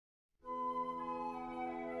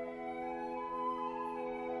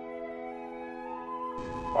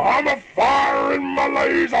I'm a fire in my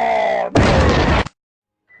laser!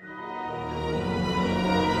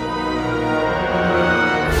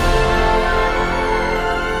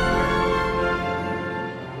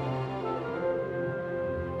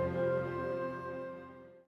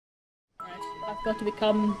 I've got to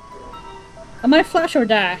become... Am I Flash or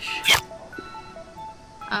Dash?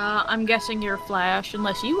 I'm guessing you're Flash,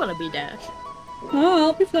 unless you want to be Dash. Oh,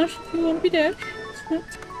 I'll be Flash if you want to be Dash.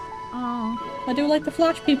 Oh. I do like the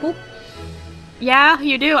Flash people. Yeah,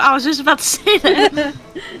 you do. I was just about to say that.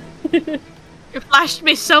 You flashed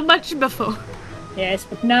me so much before. Yes,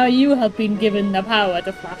 but now you have been given the power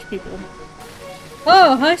to flash people.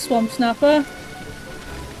 Oh, hi, Swamp Snapper.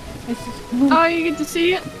 Oh, you get to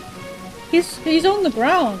see it? He's on the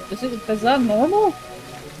ground. Is that normal?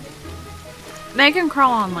 They can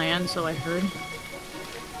crawl on land, so I heard.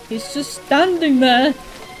 He's just standing there,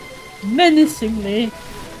 menacingly.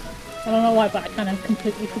 I don't know why, but I kind of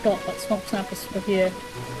completely forgot that Swamp Snappers were here.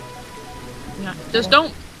 Yeah, just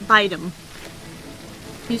don't bite him.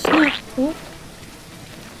 He's not. Oh.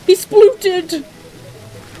 He splooted!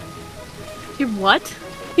 He what?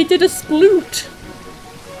 He did a sploot!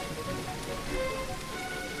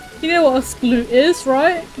 You know what a sploot is,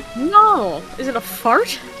 right? No! Is it a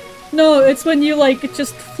fart? No, it's when you, like,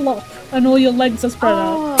 just flop and all your legs are spread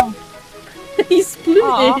out. He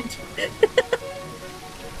splooted!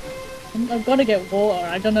 I've got to get water.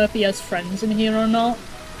 I don't know if he has friends in here or not.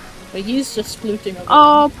 But he's just splooting over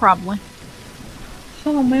Oh, probably.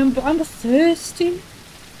 Oh man, but I'm thirsty.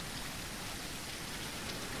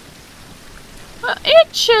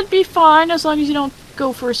 It should be fine as long as you don't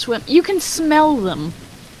go for a swim. You can smell them.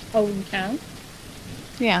 Oh, you can?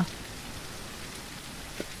 Yeah.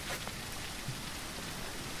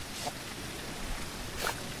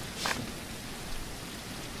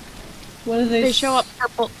 What are they? They show up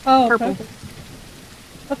purple. Oh, purple. Okay,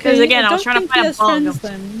 because again, I was trying to find a bug.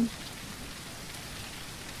 Then.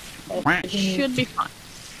 Oh, should be fine.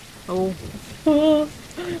 Oh. Oh.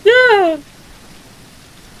 Yeah!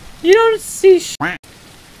 You don't see sh.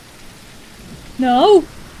 No!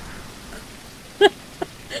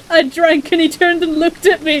 I drank and he turned and looked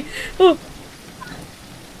at me. Oh.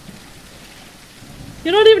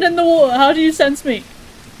 You're not even in the water. How do you sense me?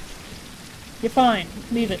 You're fine.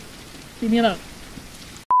 Leave it. Leave me alone.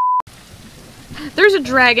 There's a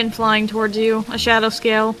dragon flying towards you. A shadow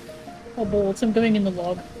scale. Oh balls, I'm going in the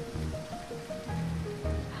log.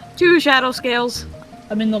 2 shadow scales.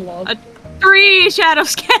 I'm in the log. 3 shadow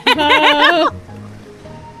scales!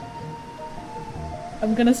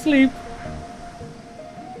 I'm gonna sleep.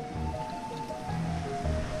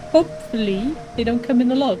 Hopefully, they don't come in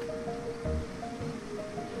the log.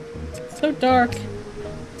 It's so dark.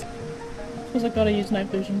 Suppose I gotta use night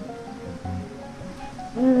vision.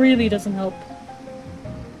 Really doesn't help.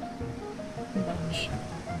 Much.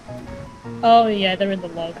 Oh yeah, they're in the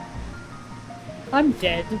log. I'm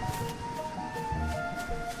dead.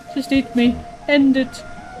 Just eat me. End it.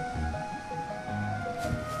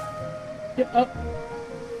 Yeah, oh.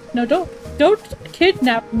 No, don't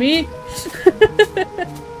kidnap me.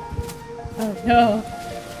 Oh no.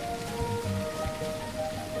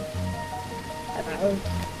 Hello.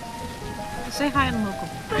 Say hi in local.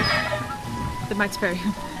 They might spare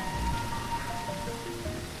you.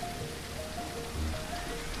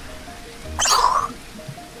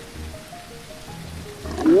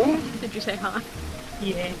 Did you say hi?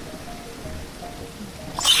 Yeah.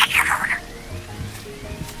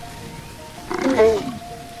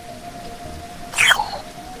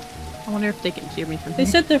 I wonder if they can hear me from They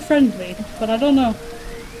here. said they're friendly, but I don't know.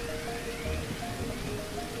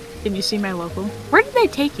 Can you see my local? Where did they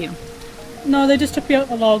take you? No, they just took me out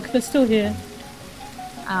the log. They're still here.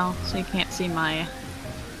 Oh, so you can't see my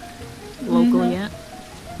local yet?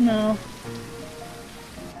 No.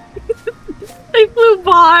 They flew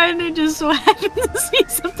by and they just so happened to see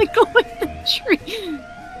something go in the tree.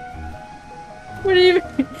 What do you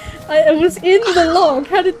mean? I was in the log.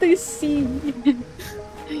 How did they see me?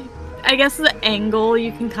 I guess the angle,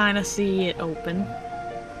 you can kind of see it open.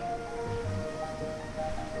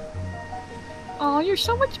 Oh, you're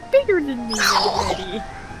so much bigger than me already.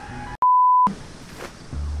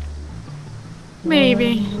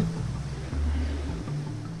 Maybe.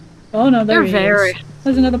 Oh no, there They're he is. very.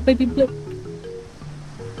 There's another baby blip.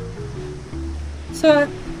 So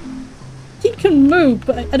he can move,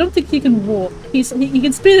 but I don't think he can walk. He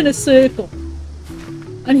can spin in a circle,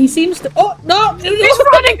 and he seems to. Oh no! He's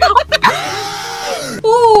running!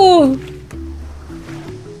 Oh!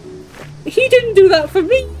 He didn't do that for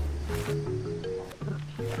me.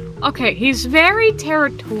 Okay, he's very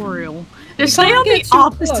territorial. Just stay can't on get the too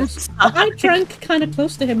opposite close. I drank kind of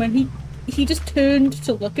close to him and he just turned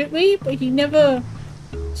to look at me, but he never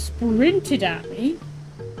sprinted at me.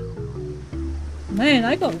 Man,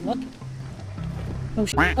 I got lucky. Oh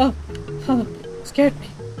shit. Oh, scared me.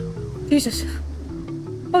 Jesus.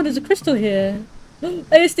 Oh, there's a crystal here.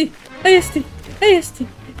 ASD! ASD! ASD!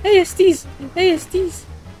 ASDs! ASDs!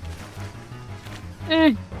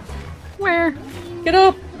 Where? Get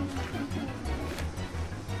up!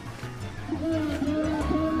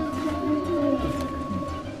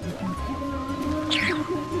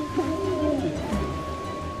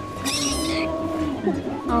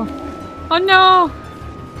 Oh. Oh no!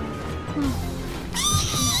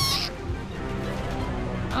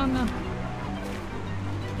 Oh no.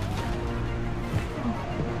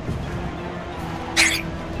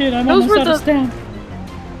 Dude, I'm almost out of stamina.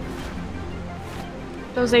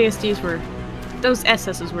 Those ASDs were... Those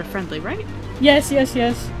SSs were friendly, right? Yes, yes,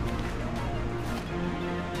 yes.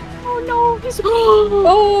 Oh no, he's...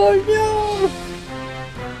 Oh no!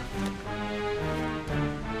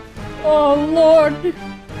 Oh Lord!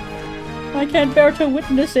 I can't bear to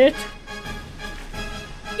witness it.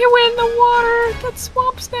 You in the water! That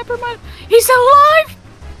swamp snapper might... He's alive!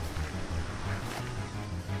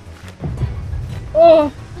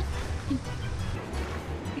 Oh!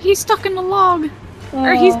 He's stuck in the log. Oh.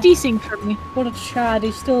 Or he's desync from me. What a chad,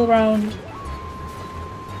 he's still around.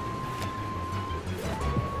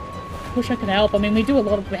 Wish I could help. I mean, we do a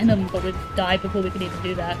lot of venom, but we'd die before we could even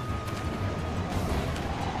do that.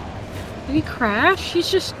 Did he crash? He's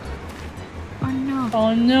just... Oh no.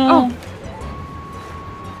 Oh no. Oh.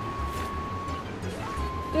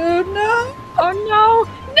 Dude, no! Oh no!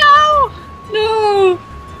 No! No!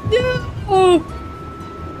 No!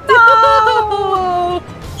 No!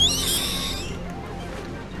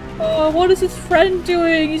 Oh, what is his friend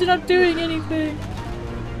doing? He's not doing anything.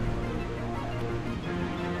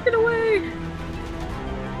 Get away!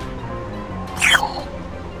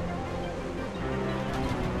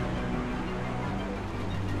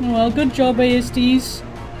 Well, good job, ASDs.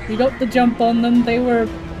 We got the jump on them. They were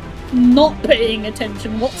not paying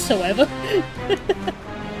attention whatsoever.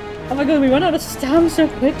 Oh my god, we went out of stam so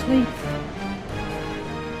quickly.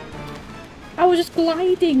 I was just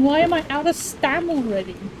gliding. Why am I out of stam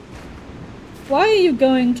already? Why are you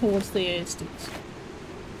going towards the ASDs?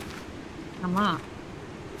 I'm not.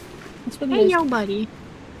 That's what it Hey, is. yo, buddy.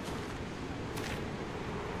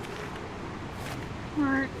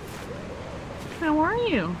 Alright. How are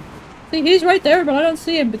you? See, he's right there, but I don't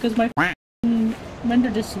see him because my render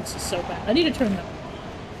distance is so bad. I need to turn that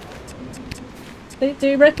on.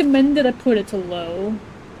 They recommended I put it to low.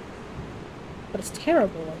 But it's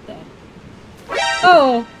terrible like that.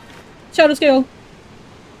 Oh! Shadow scale!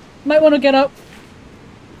 Might want to get up.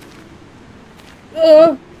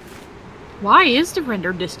 Why is the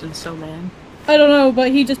render distance so bad? I don't know,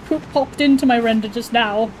 but he just popped into my render just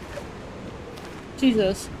now.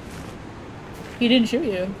 Jesus. He didn't shoot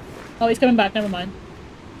you. Oh, he's coming back, never mind.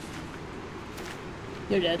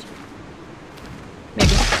 You're dead.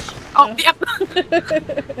 Maybe. Oh, yep!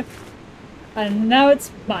 And now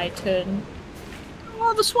it's my turn.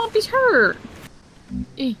 Oh, the swampy's hurt!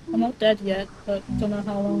 I'm not dead yet, but don't know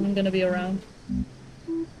how long I'm gonna be around.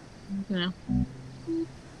 Yeah.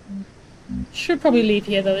 Should probably leave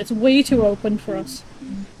here though, it's way too open for us.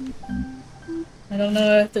 I don't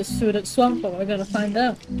know if there's food at swamp, but we're gonna find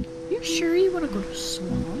out. You sure you want to go to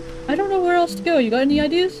swamp? I don't know where else to go, you got any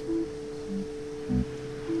ideas?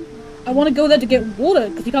 I want to go there to get water,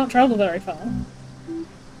 because you can't travel very far.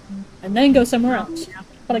 And then go somewhere else.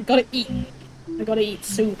 But I gotta eat. I gotta eat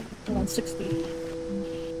soon. I'm on 60.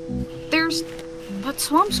 There's... That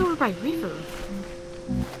swamp's over by river.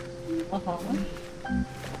 Uh-huh.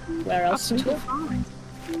 Where else That's do we too go? far.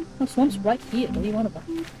 Oh, swamp's right here. What do you want about?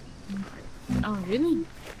 Oh, really?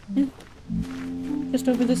 Yeah. Just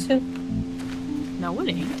over this hill. No, it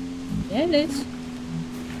ain't. Yeah, it is.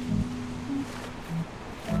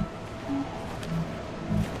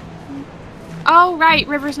 Oh, right,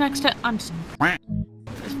 river's next to... It's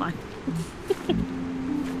fine.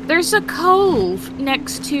 There's a cove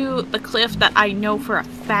next to the cliff that I know for a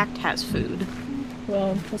fact has food.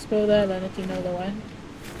 Well, let's go there then if you know the way.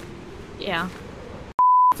 Yeah.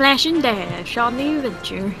 Flash and dash on the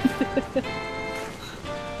adventure.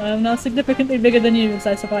 I'm now significantly bigger than you because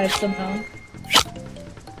I survived somehow.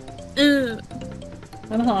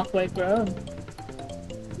 I'm halfway grown.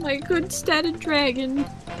 My good statted dragon.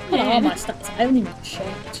 What are all my stats? I haven't even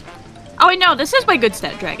checked. Oh wait, no, this is my good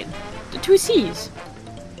stat dragon. The 2 C's.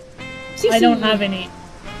 I don't have any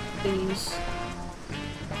of these.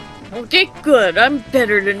 Okay, good. I'm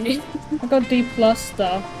better than you. I got D plus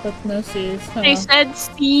stuff, but no C's. They said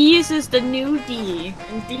C's is the new D,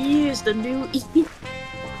 and D is the new E.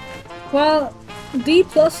 Well, D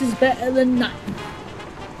plus is better than 9.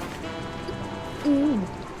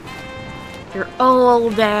 You're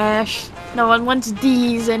old, Ash. No one wants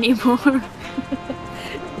D's anymore.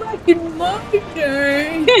 Back in my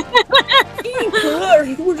day, D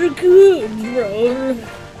plus was a good roll.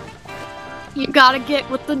 You gotta get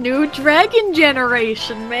with the new dragon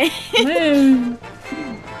generation, man.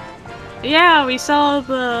 Yeah, we saw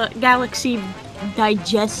the Galaxy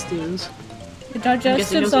digestives. The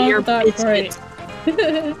digestives aren't that great.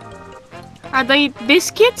 Are they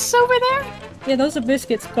biscuits over there? Yeah, those are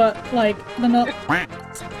biscuits, but like they're not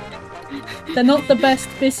the best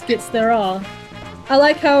biscuits there are. I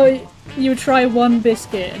like how you try one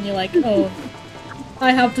biscuit and you're like, oh,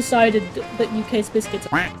 I have decided that UK's biscuits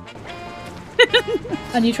are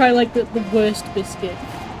and you try like the worst biscuit.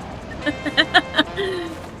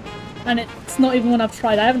 And it's not even one I've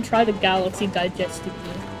tried. I haven't tried a Galaxy digestive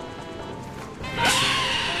yet.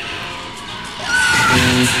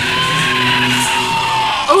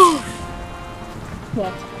 Oh!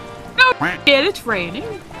 What? Oh, yeah, it's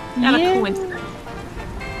raining. Not a coincidence.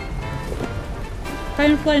 Try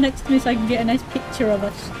and fly next to me so I can get a nice picture of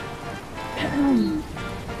us.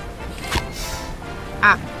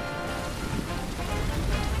 Ah.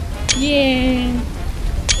 Yeah.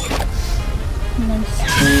 Nice.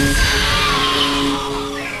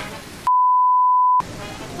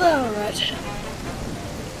 Alright.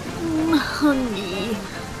 I'm hungry.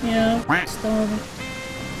 Yeah, starving.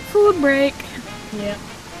 Food break. Yeah.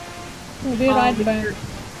 We'll be right back.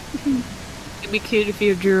 It'd be cute if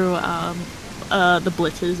you drew the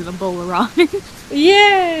blitzes in a bowl of ramen.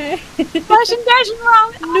 Yeah! Dash and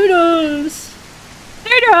ramen! Noodles!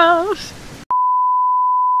 Noodles!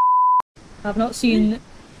 I've not seen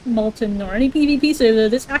Molten or any PvP server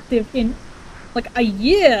that's active in like a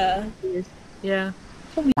year! Yeah.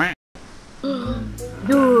 Holy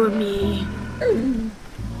Do me.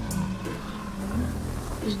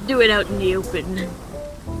 Just do it out in the open.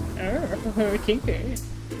 Okay.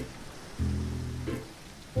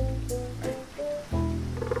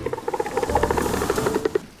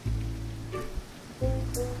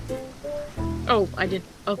 Oh, I did.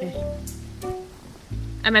 Okay.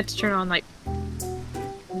 I meant to turn on, like,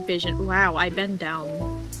 vision. Wow, I bend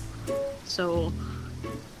down. So...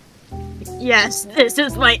 Yes, this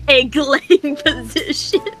is my egg-laying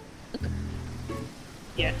position.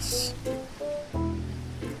 Yes.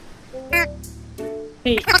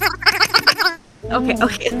 Hey. Okay,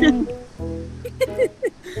 okay.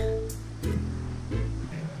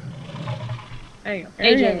 There you go.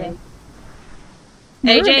 AJ.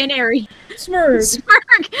 AJ and Ari. Smurg.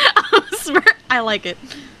 Smurg! Oh, Smurg! I like it.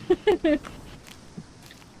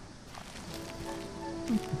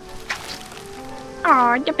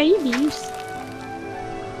 Aw, the babies.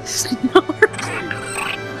 Snort.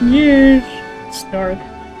 Yes. Snark.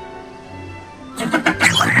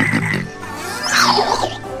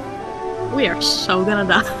 We are so gonna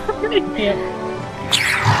die. Yep.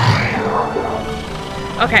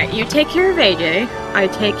 Okay, you take care of AJ. I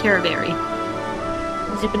take care of Ari.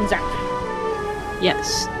 Zip and Zap.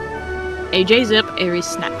 Yes. AJ Zip, Ari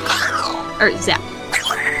Snap. Or Zap.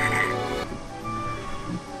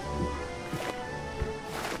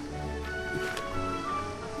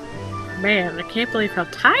 Man, I can't believe how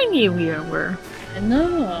tiny we were. I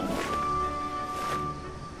know.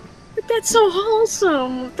 But that's so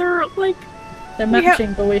wholesome. They're like... They're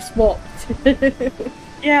matching, but we swapped.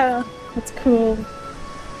 Yeah. That's cool.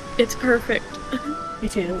 It's perfect.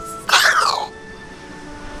 It is.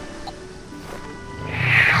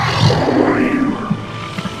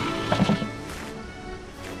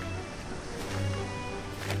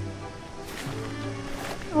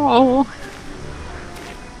 Oh.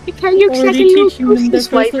 Can you Already teaching them their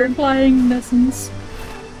first little flying lessons.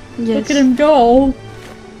 Yes. Look at him go!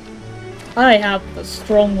 I have the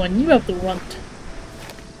strong one, you have the runt.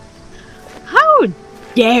 How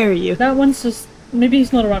dare you? That one's just... maybe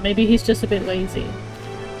he's not a runt, maybe he's just a bit lazy.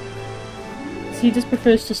 He just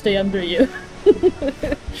prefers to stay under you.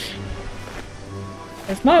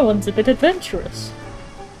 Whereas my one's a bit adventurous.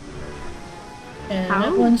 And that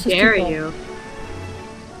How one's just dare you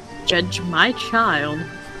judge my child?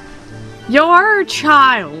 Your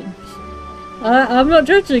child! I'm not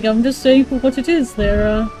judging, I'm just saying for what it is.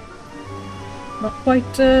 They're, not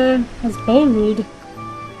quite, as bold.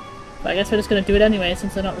 But I guess we're just gonna do it anyway,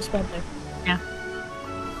 since they're not responding. Yeah.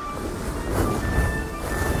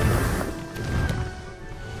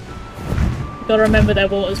 You gotta remember that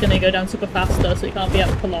water's gonna go down super fast though, so you can't be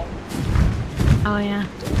out for long. Oh yeah.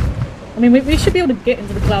 I mean, we should be able to get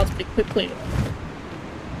into the clouds pretty quickly.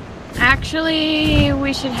 Actually,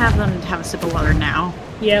 we should have them have a sip of water now.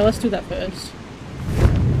 Yeah, let's do that first.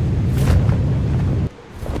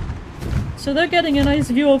 So they're getting a nice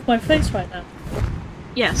view of my face right now.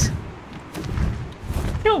 Yes.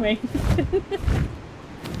 Kill me.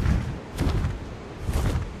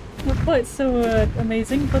 Not quite so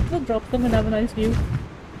amazing, but we'll drop them and have a nice view.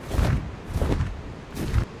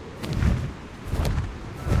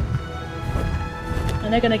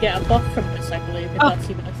 And they're gonna get a buff from this, I believe, if that's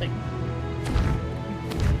even a thing.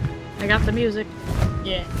 I got the music.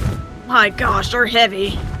 Yeah. My gosh, they're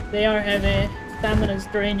heavy. They are heavy. Stamina's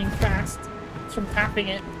draining fast. It's from tapping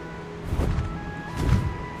it.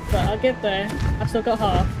 But I'll get there. I've still got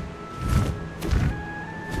half.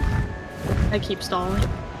 I keep stalling.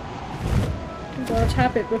 You gotta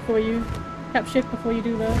tap it before you... tap shift before you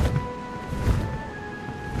do that.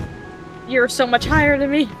 You're so much higher than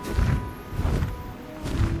me.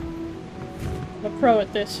 I'm a pro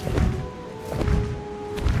at this.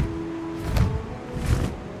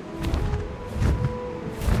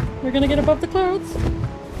 We're gonna get above the clouds.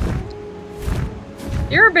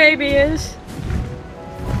 Your baby is.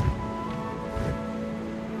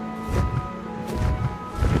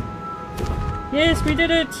 Yes, we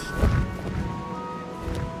did it!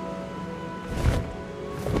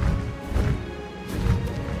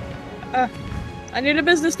 I need a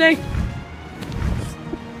business day.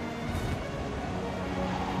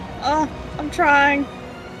 Oh, I'm trying.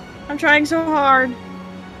 I'm trying so hard.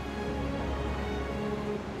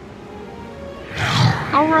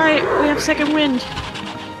 Alright, we have second wind.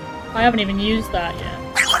 I haven't even used that yet.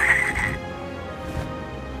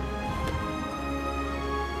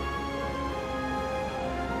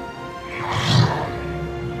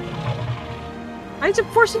 Why is it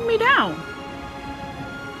forcing me down?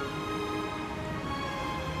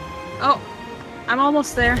 Oh, I'm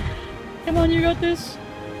almost there. Come on, you got this.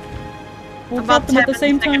 We'll I'm drop about them at the 10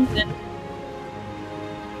 same time. seconds in.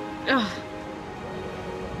 Ugh,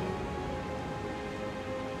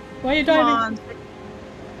 Why are you come diving? on.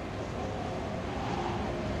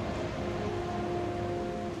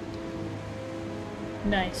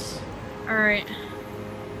 Nice. Alright.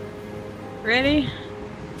 Ready?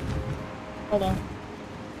 Hold on.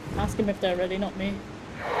 Ask him if they're ready, not me.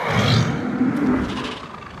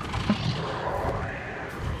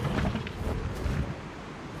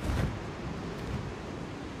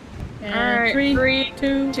 And Alright, 3,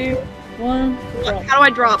 2, 1, drop. How do I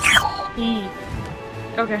drop? E.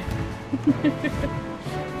 Okay.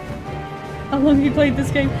 How long have you played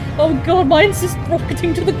this game? Oh god, mine's just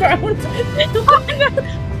rocketing to the ground!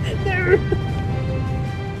 No!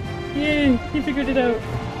 Yay, he figured it out.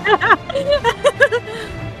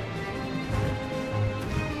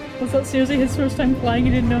 Was that seriously his first time flying?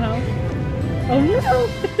 He didn't know how? Oh no!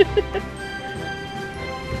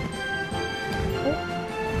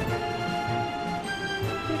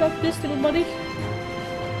 You got this, little buddy.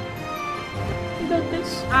 You got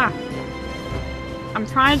this. Ah. I'm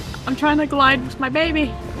trying to glide with my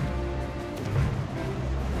baby.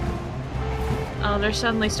 Oh, they're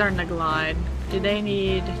suddenly starting to glide. Do they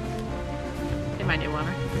need... They might need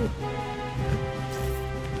water.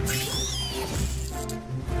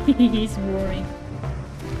 He's roaring.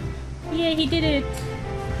 Yeah, he did it!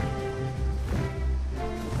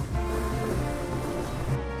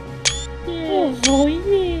 Yeah. Oh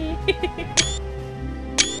yeah!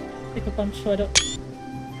 Take a bunch right up.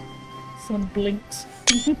 Someone blinked.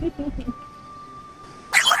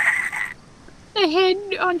 The head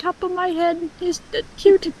on top of my head is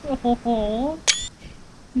cute. Oh,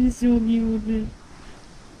 he's so cute.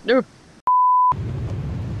 They're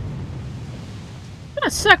gonna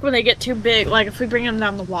suck when they get too big. Like if we bring them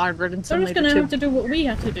down the water, then They're suddenly just gonna they're have to do what we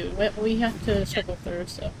have to do. We have to struggle through,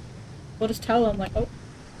 so we'll just tell them like,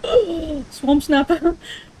 oh, swamp snapper.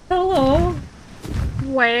 Hello.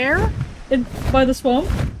 Where? By the swamp.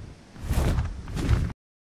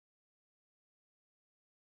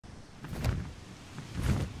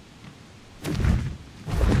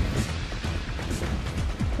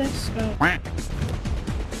 Let's go.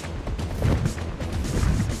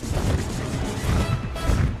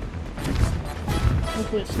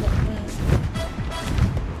 Hopefully it's not there.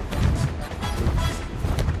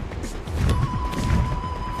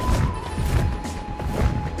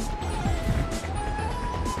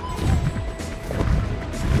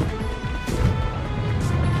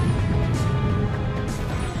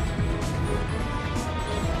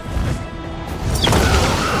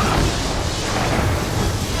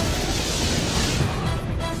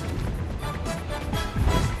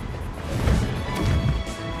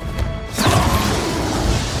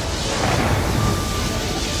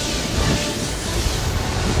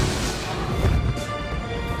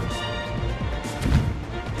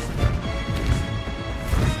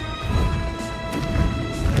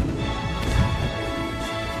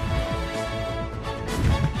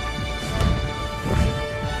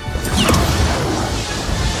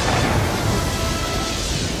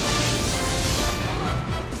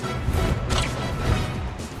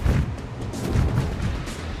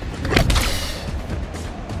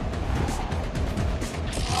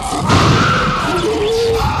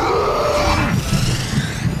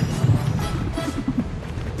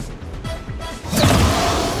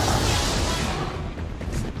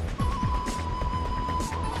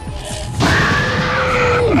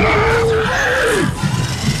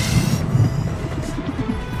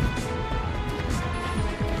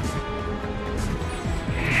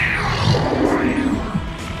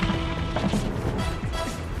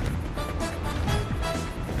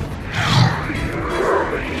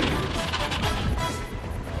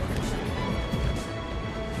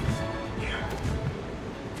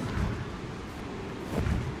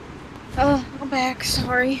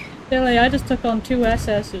 Sorry. Silly, I just took on 2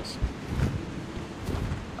 SS's.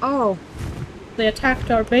 Oh. They attacked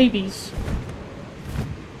our babies.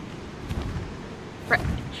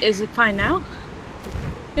 Is it fine now?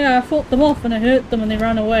 Yeah, I fought them off and I hurt them and they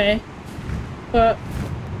ran away. But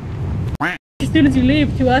as soon as you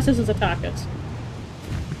leave, 2 SS's attack us.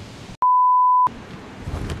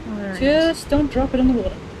 Alright. Just don't drop it in the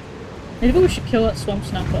water. Maybe we should kill that swamp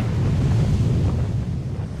snapper.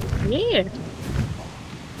 Yeah.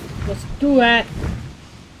 Let's do it.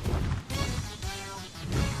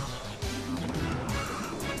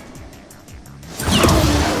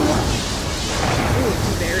 Ooh,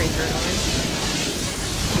 it's very hurt.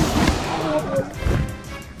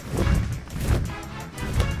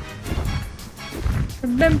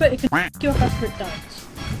 Remember, it can f*** your after it dies.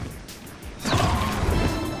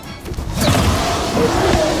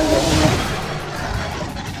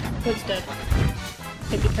 It's dead.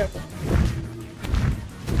 Okay, be careful.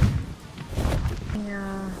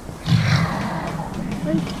 Yeah.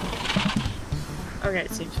 Okay,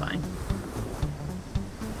 it seems fine.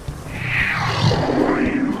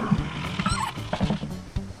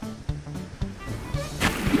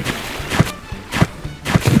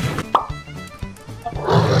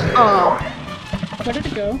 Oh. Where did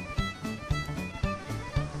it go?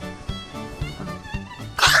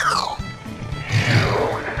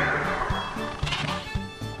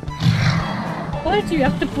 Why did you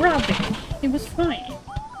have to grab it? It was fine.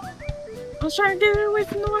 I was trying to get it away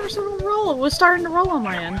from the water so it would roll. It was starting to roll on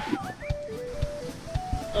my end.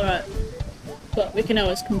 Alright. But we can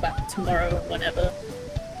always come back tomorrow or whenever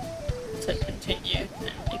to continue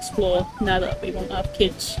and explore now that we won't have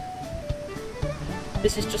kids.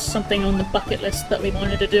 This is just something on the bucket list that we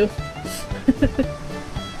wanted to do.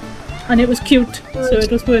 And it was cute, so it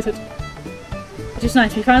was worth it. Which is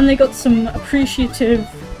nice, we finally got some appreciative,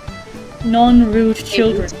 non-rude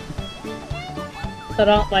children. That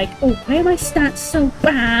aren't like, oh, why are my stats so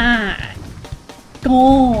bad?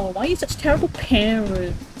 God, why are you such terrible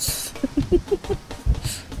parents?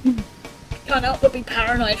 Can't help but be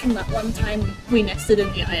paranoid from that one time we nested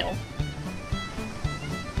in the aisle.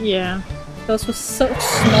 Yeah. Those were such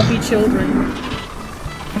snobby children.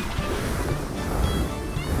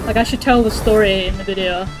 Like, I should tell the story in the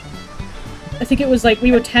video. I think it was like,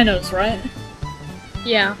 we were tenors, right?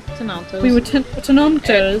 Yeah, Tenantos. We were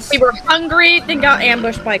tenantos. We were hungry, then got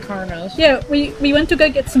ambushed by Carnos. Yeah, we went to go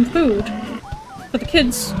get some food for the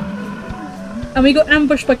kids. And we got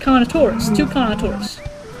ambushed by Carnotaurus, 2 Carnotaurus.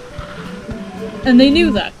 And they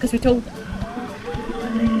knew that, because we told them.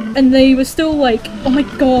 And they were still like, oh my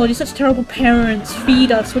god, you're such terrible parents,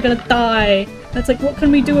 feed us, we're gonna die. And it's like, what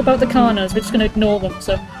can we do about the Carnos? We're just gonna ignore them.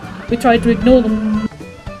 So we tried to ignore them,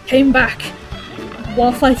 came back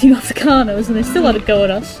while fighting off the Carnos, and they still had a go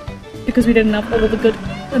at us. Because we didn't have all the good,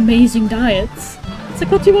 amazing diets. It's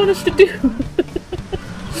like, what do you want us to do?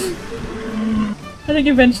 I think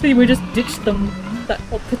eventually we just ditched them. That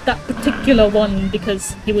particular one,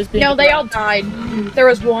 because he was being No, they all died. There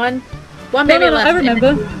was one. One baby left. I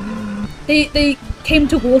remember. They came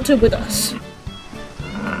to water with us.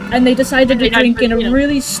 And they decided to drink in a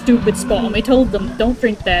really stupid spot, and we told them, don't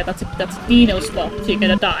drink there, that's a Dino spot, so you're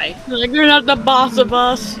gonna die. Like, you're not the boss of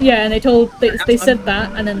us. Yeah, and they said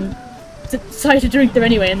that, and then decided to drink there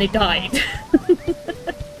anyway, and they died.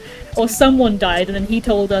 Or someone died, and then he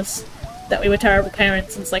told us that we were terrible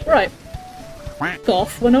parents, and it's like, right, f***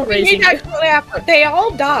 off, we're not raising you. They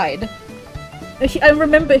all died. I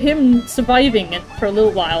remember him surviving it for a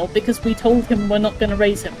little while, because we told him we're not gonna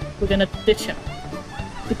raise him, we're gonna ditch him.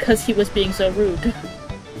 Because he was being so rude.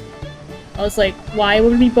 I was like, why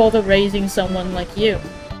would we bother raising someone like you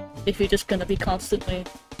if you're just gonna be constantly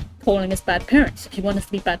calling us bad parents? If you want us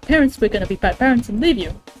to be bad parents, we're gonna be bad parents and leave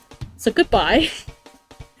you. So goodbye.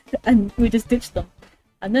 And we just ditched them.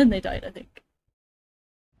 And then they died, I think.